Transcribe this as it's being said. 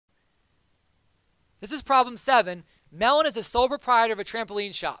This is problem 7. Mellon is a sole proprietor of a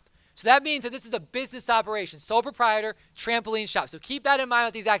trampoline shop. So that means that this is a business operation, sole proprietor, trampoline shop. So keep that in mind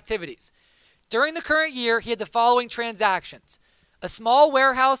with these activities. During the current year, he had the following transactions. A small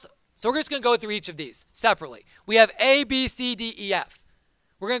warehouse. So we're just going to go through each of these separately. We have A, B, C, D, E, F.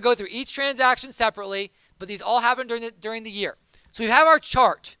 We're going to go through each transaction separately, but these all happen during the year. So we have our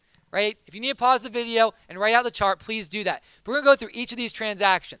chart, right? If you need to pause the video and write out the chart, please do that. But we're going to go through each of these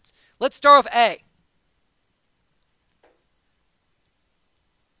transactions. Let's start with A.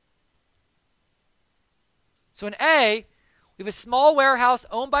 So in A, we have a small warehouse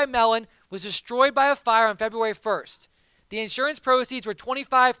owned by Mellon was destroyed by a fire on February 1st. The insurance proceeds were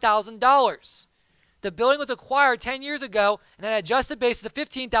 $25,000. The building was acquired 10 years ago and had an adjusted basis of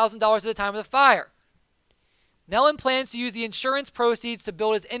 $15,000 at the time of the fire. Mellon plans to use the insurance proceeds to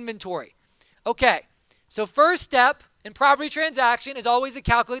build his inventory. Okay, so first step in property transaction is always to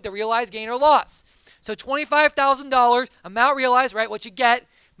calculate the realized gain or loss. So $25,000 amount realized, right, what you get,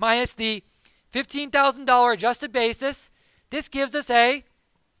 minus the $15,000 adjusted basis. This gives us a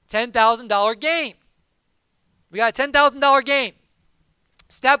 $10,000 gain. We got a $10,000 gain.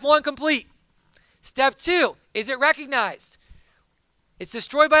 Step 1 complete. Step 2, is it recognized? It's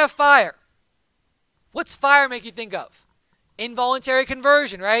destroyed by a fire. What's fire make you think of? Involuntary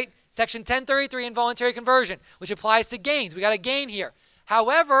conversion, right? Section 1033, involuntary conversion, which applies to gains. We got a gain here.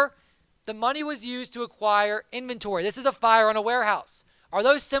 However, the money was used to acquire inventory. This is a fire on a warehouse. Are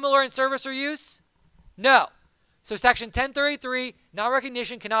those similar in service or use? No. So section 1033,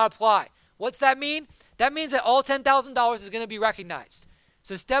 non-recognition cannot apply. What's that mean? That means that all $10,000 is going to be recognized.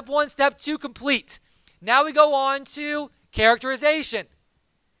 So step 1, step 2 complete. Now we go on to characterization.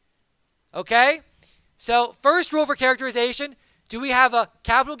 Okay? So first rule for characterization, do we have a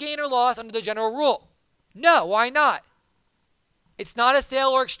capital gain or loss under the general rule? No, why not? It's not a sale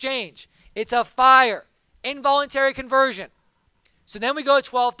or exchange. It's a fire. Involuntary conversion. So then we go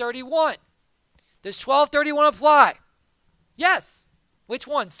to 1231. Does 1231 apply? Yes. Which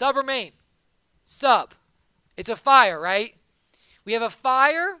one? Sub or main? Sub. It's a fire, right? We have a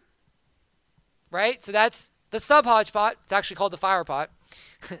fire, right? So that's the sub hodgepot. It's actually called the fire pot.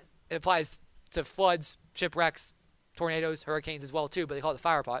 It applies to floods, shipwrecks, tornadoes, hurricanes as well too, but they call it the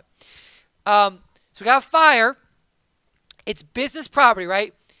fire pot. So we got a fire. It's business property,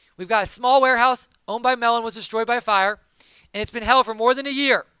 right? We've got a small warehouse owned by Mellon, was destroyed by fire, and it's been held for more than a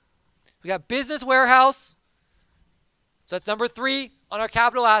year. We got business warehouse. So that's number 3 on our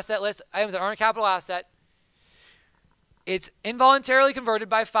capital asset list, items that aren't a capital asset. It's involuntarily converted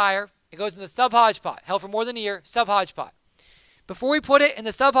by fire. It goes in the sub-hodgepot, held for more than a year, sub-hodgepot. Before we put it in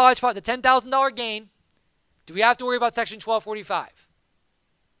the sub-hodgepot, the $10,000 gain, do we have to worry about section 1245?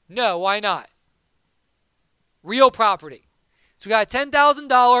 No, why not? Real property. So we got a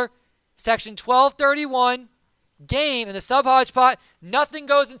 $10,000 section 1231 gain in the sub-hodgepot. Nothing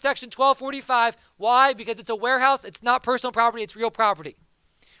goes in section 1245. Why? Because it's a warehouse. It's not personal property. It's real property.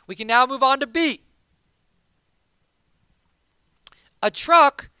 We can now move on to B. A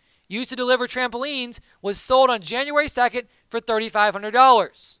truck used to deliver trampolines was sold on January 2nd for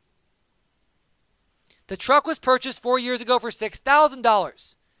 $3,500. The truck was purchased 4 years ago for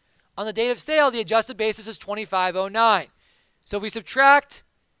 $6,000. On the date of sale, the adjusted basis is $2,509. So if we subtract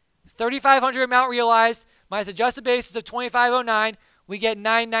 $3,500 amount realized minus adjusted basis of $2,509, we get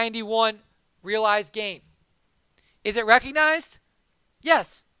 $991 realized gain. Is it recognized?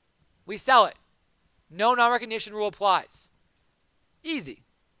 Yes. We sell it. No non-recognition rule applies. Easy.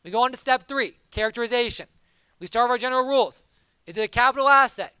 We go on to step 3, characterization. We start with our general rules. Is it a capital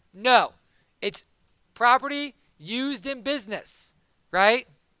asset? No. It's property used in business, right?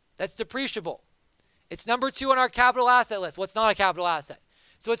 That's depreciable. It's number 2 on our capital asset list. What's not a capital asset?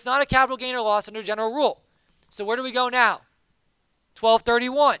 So it's not a capital gain or loss under general rule. So where do we go now?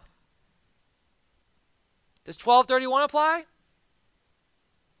 1231. Does 1231 apply?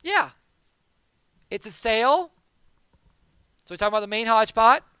 Yeah. It's a sale. So we're talking about the main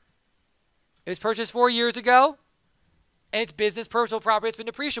hodgepot. It was purchased 4 years ago, and it's business personal property. It's been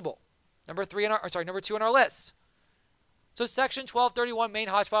depreciable. Number 2 on our list. So section 1231 main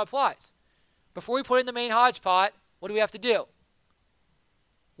hodgepot applies. Before we put in the main hodgepot, what do we have to do?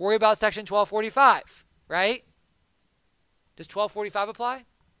 Worry about section 1245, right? Does 1245 apply?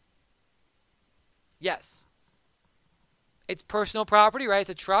 Yes. It's personal property, right? It's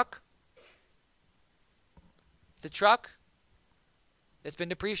a truck. It's a truck that's been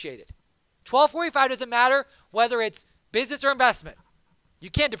depreciated. 1245 doesn't matter whether it's business or investment. You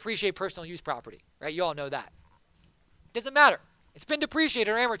can't depreciate personal use property, right? You all know that. Doesn't matter. It's been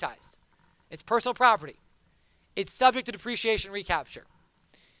depreciated or amortized. It's personal property. It's subject to depreciation recapture.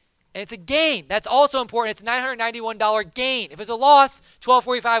 And it's a gain. That's also important. It's a $991 gain. If it's a loss,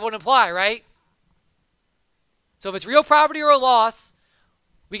 1245 wouldn't apply, right? So if it's real property or a loss,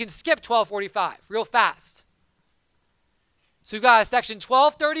 we can skip 1245 real fast. So we've got a section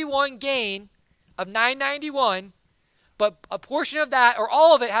 1231 gain of 991, but a portion of that or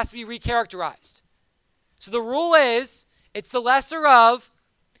all of it has to be recharacterized. So the rule is it's the lesser of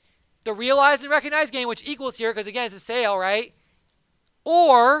the realized and recognized gain, which equals here, because again, it's a sale, right?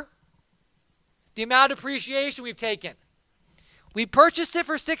 Or the amount of depreciation we've taken. We purchased it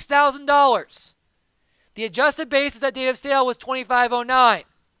for $6,000. The adjusted basis at date of sale was $2,509.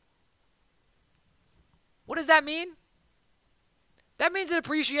 What does that mean? That means the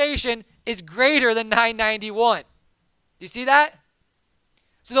depreciation is greater than $991. Do you see that?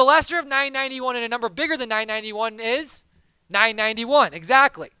 So the lesser of $991 and a number bigger than $991 is $991.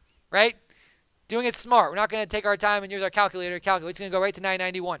 Exactly. Right? Doing it smart. We're not going to take our time and use our calculator to calculate. It's going to go right to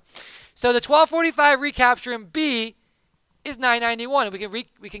 $991. So the 1245 recapture in B is $991. And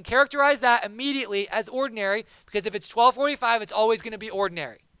we can characterize that immediately as ordinary, because if it's 1245, it's always going to be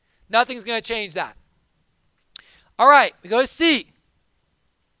ordinary. Nothing's going to change that. All right, we go to C.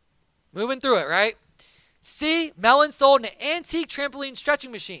 Moving through it, right? C, Mellon sold an antique trampoline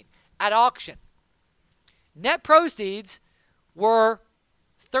stretching machine at auction. Net proceeds were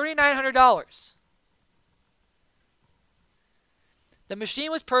 $3,900. The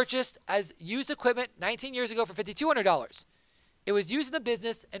machine was purchased as used equipment 19 years ago for $5,200. It was used in the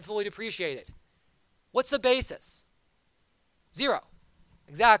business and fully depreciated. What's the basis? 0.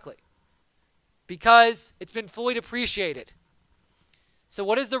 Exactly. Because it's been fully depreciated. So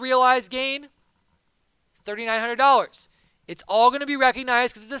what is the realized gain? $3,900. It's all going to be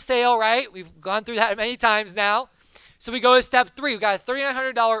recognized because it's a sale, right? We've gone through that many times now. So we go to step 3. We've got a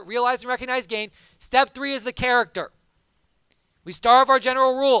 $3,900 realized and recognized gain. Step 3 is the character. We start with our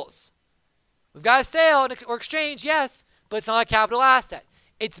general rules. We've got a sale or exchange, yes, but it's not a capital asset.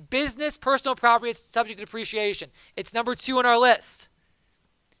 It's business, personal property. It's subject to depreciation. It's number 2 on our list.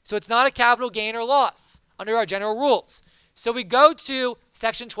 So it's not a capital gain or loss under our general rules. So we go to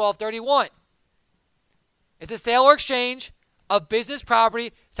section 1231. It's a sale or exchange of business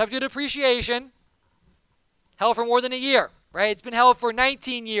property subject to depreciation, held for more than a year, right? It's been held for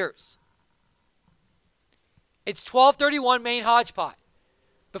 19 years. It's 1231 main hodgepodge.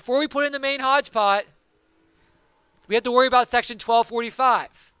 Before we put in the main hodgepodge, we have to worry about section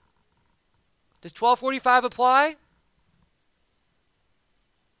 1245. Does 1245 apply?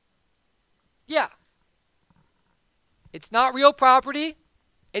 Yeah. It's not real property.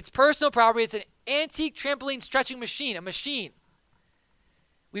 It's personal property. It's an antique trampoline stretching machine, a machine.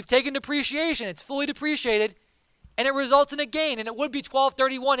 We've taken depreciation. It's fully depreciated, and it results in a gain, and it would be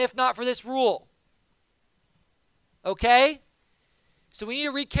 1231 if not for this rule. Okay? So we need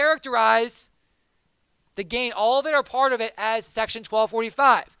to recharacterize the gain, all of it or part of it, as section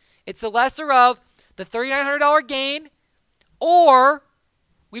 1245. It's the lesser of the $3,900 gain, or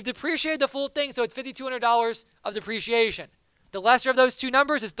we've depreciated the full thing, so it's $5,200 of depreciation. The lesser of those two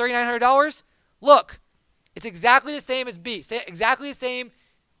numbers is $3,900. Look, it's exactly the same as B. Exactly the same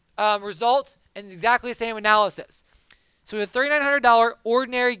results and exactly the same analysis. So we have a $3,900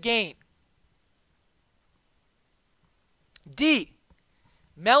 ordinary gain. D,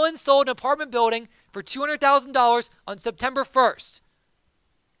 Mellon sold an apartment building for $200,000 on September 1st.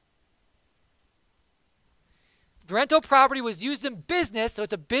 The rental property was used in business, so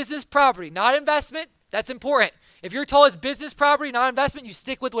it's a business property, not investment. That's important. If you're told it's business property, not investment, you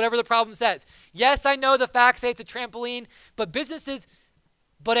stick with whatever the problem says. Yes, I know the facts say it's a trampoline, but businesses,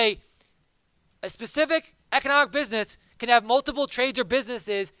 but a specific economic business can have multiple trades or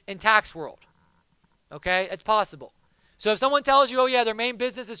businesses in tax world. Okay? It's possible. So if someone tells you, oh yeah, their main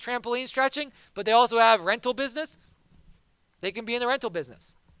business is trampoline stretching, but they also have rental business, they can be in the rental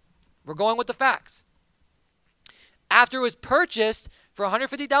business. We're going with the facts. After it was purchased for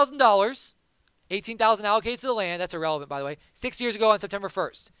 $150,000, $18,000 allocated to the land, that's irrelevant by the way, 6 years ago on September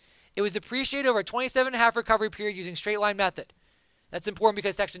 1st. It was depreciated over a 27.5 recovery period using straight line method. That's important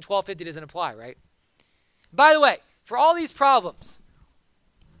because section 1250 doesn't apply, right? By the way, for all these problems,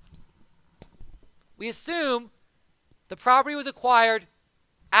 we assume the property was acquired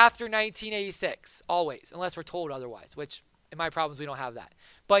after 1986, always, unless we're told otherwise, which in my problems we don't have that.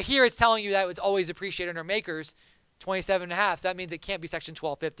 But here it's telling you that it was always appreciated under makers, 27.5, so that means it can't be section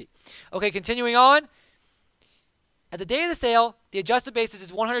 1250. Okay, continuing on. At the date of the sale, the adjusted basis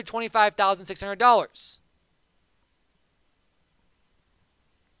is $125,600.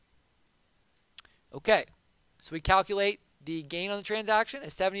 Okay, so we calculate the gain on the transaction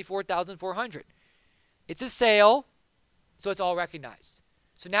as $74,400. It's a sale, so it's all recognized.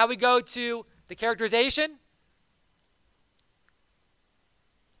 So now we go to the characterization.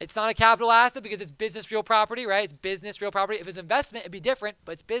 It's not a capital asset because it's business real property, right? It's business real property. If it's investment, it'd be different,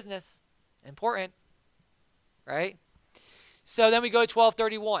 but it's business. Important, right? So then we go to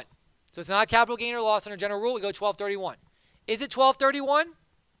 1231. So it's not a capital gain or loss under general rule. We go 1231. Is it 1231?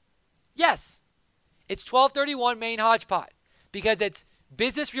 Yes. It's 1231 main hodgepodge because it's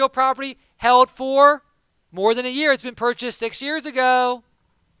business real property held for more than a year. It's been purchased 6 years ago.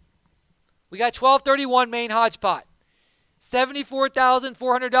 We got 1231 main hodgepodge.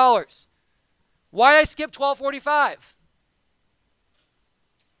 $74,400. Why did I skip 1245?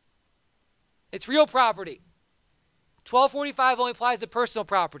 It's real property. 1245 only applies to personal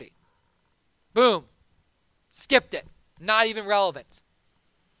property. Boom. Skipped it. Not even relevant.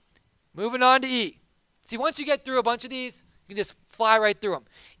 Moving on to E. See, once you get through a bunch of these, you can just fly right through them.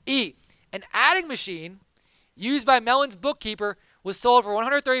 E. An adding machine used by Mellon's bookkeeper was sold for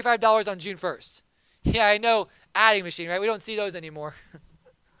 $135 on June 1st. Yeah, I know, adding machine, right? We don't see those anymore.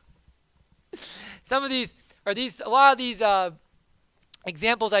 Some of these, or a lot of these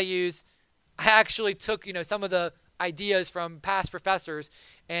examples I use, I actually took, some of the ideas from past professors,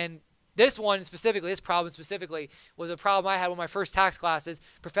 and this problem specifically, was a problem I had with my first tax classes.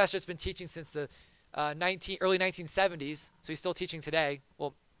 Professor that's been teaching since the early 1970s, so he's still teaching today.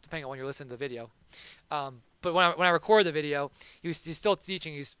 Well, depending on when you're listening to the video. But when I record the video, he's still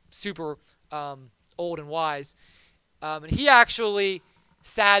teaching. He's super old and wise. And he actually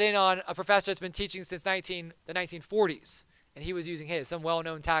sat in on a professor that's been teaching since the 1940s. And he was using some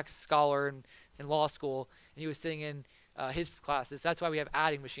well-known tax scholar in law school. And he was sitting in his classes. That's why we have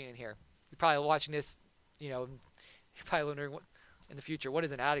adding machine in here. You're probably watching this, you're probably wondering in the future, what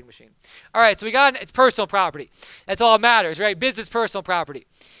is an adding machine? All right, so it's personal property. That's all that matters, right? Business personal property.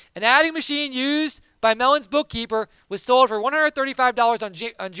 An adding machine used by Mellon's bookkeeper was sold for $135 on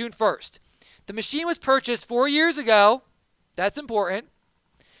June 1st. The machine was purchased 4 years ago. That's important.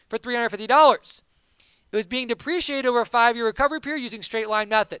 For $350. It was being depreciated over a 5-year recovery period using straight line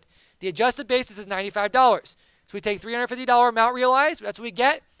method. The adjusted basis is $95. So we take $350 amount realized. That's what we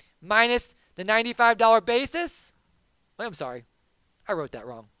get. Minus the $95 basis. I'm sorry. I wrote that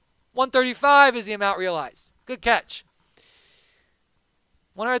wrong. $135 is the amount realized. Good catch.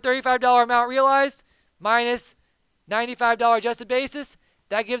 $135 amount realized minus $95 adjusted basis.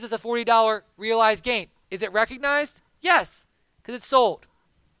 That gives us a $40 realized gain. Is it recognized? Yes, because it's sold.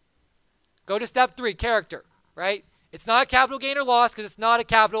 Go to step 3, character, right? It's not a capital gain or loss because it's not a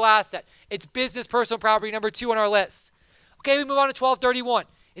capital asset. It's business personal property, number 2 on our list. Okay, we move on to 1231.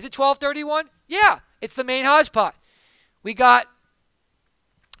 Is it 1231? Yeah, it's the main hodgepodge. It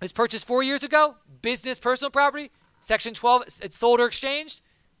was purchased 4 years ago. Business personal property. Section 12, it's sold or exchanged.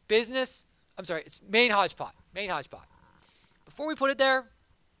 It's main hodgepodge. Main hodgepodge. Before we put it there,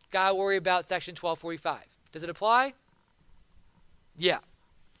 gotta worry about section 1245. Does it apply? Yeah.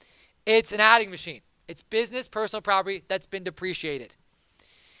 It's an adding machine. It's business personal property that's been depreciated.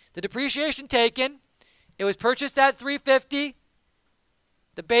 The depreciation taken, it was purchased at $350.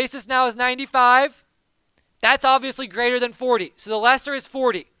 The basis now is $95. That's obviously greater than 40. So the lesser is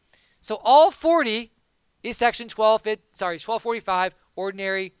 40. So all 40 is section 1245,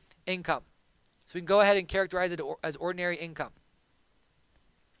 ordinary income. So we can go ahead and characterize it as ordinary income.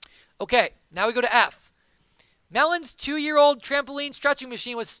 Okay, now we go to F. Mellon's 2-year-old trampoline stretching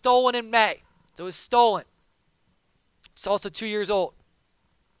machine was stolen in May. So it was stolen. It's also 2 years old.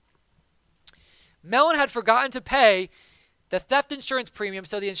 Mellon had forgotten to pay the theft insurance premium,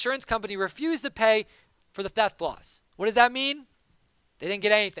 so the insurance company refused to pay for the theft loss. What does that mean? They didn't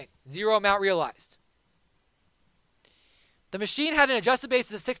get anything. 0 amount realized. The machine had an adjusted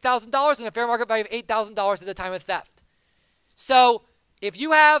basis of $6,000 and a fair market value of $8,000 at the time of theft. So if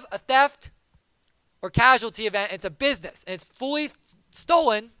you have a theft or casualty event, it's a business, and it's fully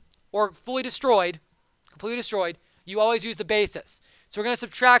stolen or fully destroyed, completely destroyed, you always use the basis. So we're going to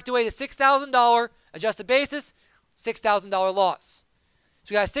subtract away the $6,000 adjusted basis, $6,000 loss.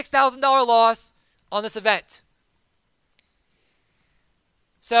 So we got a $6,000 loss on this event.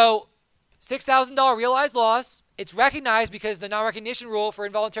 So $6,000 realized loss. It's recognized because the non-recognition rule for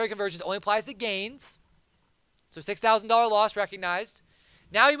involuntary conversions only applies to gains. So $6,000 loss recognized.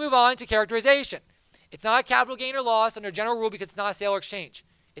 Now you move on to characterization. It's not a capital gain or loss under general rule because it's not a sale or exchange.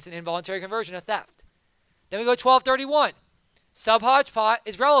 It's an involuntary conversion, a theft. Then we go 1231. Sub-hodgepodge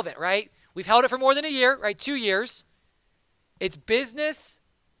is relevant, right? We've held it for more than a year, right? 2 years. It's business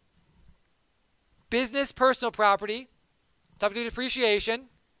personal property, subject to depreciation,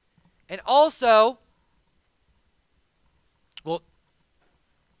 and also, well,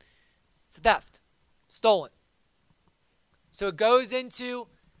 it's a theft, stolen. So it goes into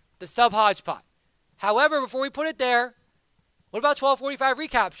the sub-hodgepodge. However, before we put it there, what about 1245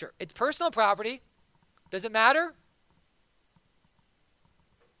 recapture? It's personal property. Does it matter?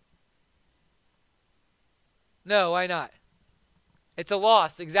 No, why not? It's a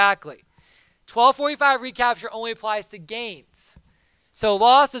loss, exactly. 1245 recapture only applies to gains. So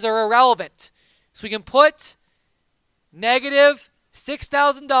losses are irrelevant. So we can put negative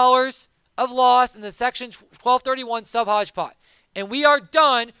 $6,000 of loss in the section 1231 sub-hodgepodge. And we are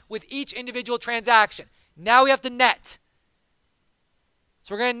done with each individual transaction. Now we have to net.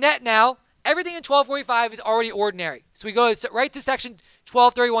 So we're going to net now. Everything in 1245 is already ordinary. So we go right to section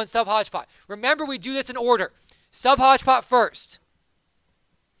 1231 sub-hodgepodge. Remember, we do this in order. Sub-hodgepodge first.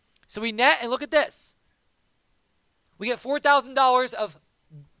 So we net, and look at this. We get $4,000 of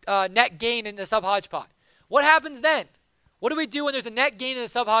net gain in the sub-hodgepodge. What happens then? What do we do when there's a net gain in the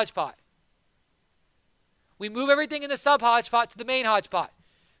sub-hodgepodge? We move everything in the sub-hodgepodge to the main hodgepodge.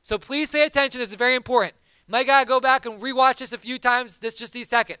 So please pay attention. This is very important. You might got to go back and rewatch this a few times, just these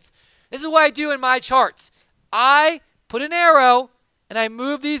seconds. This is what I do in my charts. I put an arrow, and I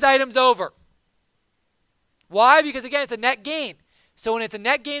move these items over. Why? Because, again, it's a net gain. So when it's a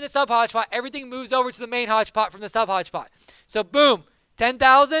net gain in the sub-hodgepodge, everything moves over to the main hodgepodge from the sub-hodgepodge. So, boom,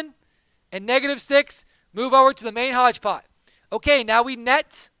 10,000 and negative 6 move over to the main hodgepodge. Okay, now we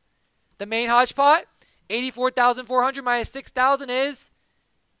net the main hodgepodge. 84,400 minus 6,000 is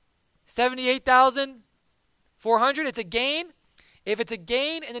 78,400. It's a gain. If it's a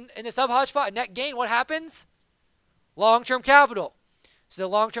gain in the sub-hodgepodge, a net gain, what happens? Long-term capital. So the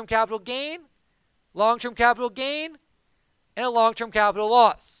long-term capital gain, long-term capital gain, and a long-term capital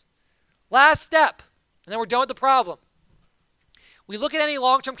loss. Last step, and then we're done with the problem. We look at any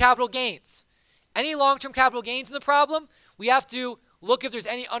long-term capital gains. Any long-term capital gains in the problem, we have to look if there's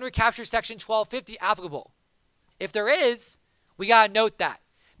any unrecaptured section 1250 applicable. If there is, we got to note that.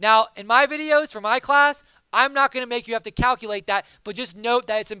 Now, in my videos for my class, I'm not going to make you have to calculate that, but just note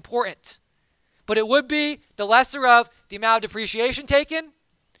that it's important. But it would be the lesser of the amount of depreciation taken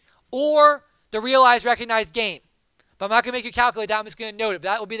or the realized recognized gain. But I'm not going to make you calculate that. I'm just going to note it. But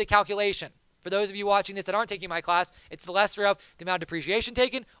that will be the calculation. For those of you watching this that aren't taking my class, it's the lesser of the amount of depreciation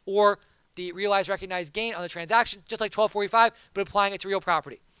taken or the realized recognized gain on the transaction, just like 1245, but applying it to real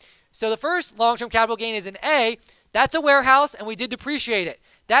property. So the first long-term capital gain is in A. That's a warehouse, and we did depreciate it.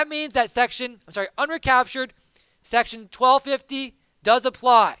 That means that unrecaptured section 1250 does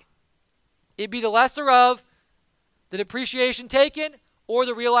apply. It'd be the lesser of the depreciation taken or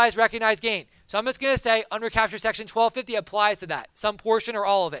the realized recognized gain. So I'm just going to say unrecaptured section 1250 applies to that, some portion or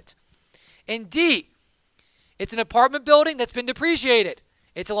all of it. In D, it's an apartment building that's been depreciated.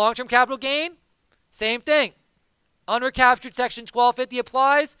 It's a long-term capital gain. Same thing. Unrecaptured section 1250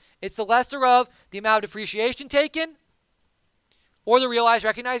 applies. It's the lesser of the amount of depreciation taken or the realized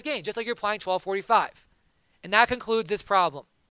recognized gain, just like you're applying 1245. And that concludes this problem.